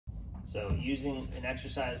So using an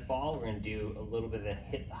exercise ball, we're gonna do a little bit of a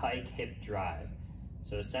hip hike, hip drive.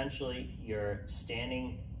 So essentially you're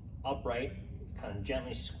standing upright, kind of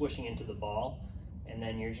gently squishing into the ball, and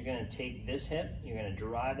then you're just gonna take this hip, you're gonna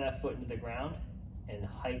drive that foot into the ground and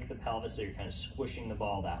hike the pelvis, so you're kind of squishing the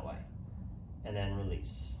ball that way. And then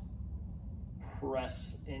release.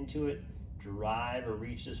 Press into it, drive or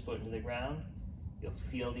reach this foot into the ground. You'll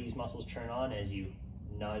feel these muscles turn on as you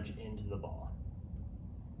nudge into the ball.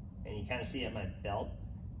 And you kind of see at my belt,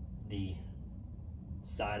 the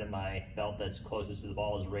side of my belt that's closest to the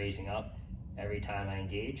ball is raising up every time I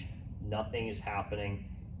engage. Nothing is happening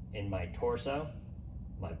in my torso.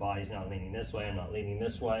 My body's not leaning this way, I'm not leaning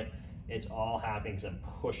this way. It's all happening because I'm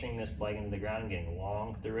pushing this leg into the ground, getting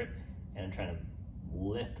long through it, and I'm trying to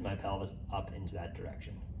lift my pelvis up into that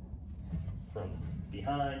direction. From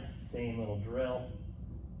behind, same little drill.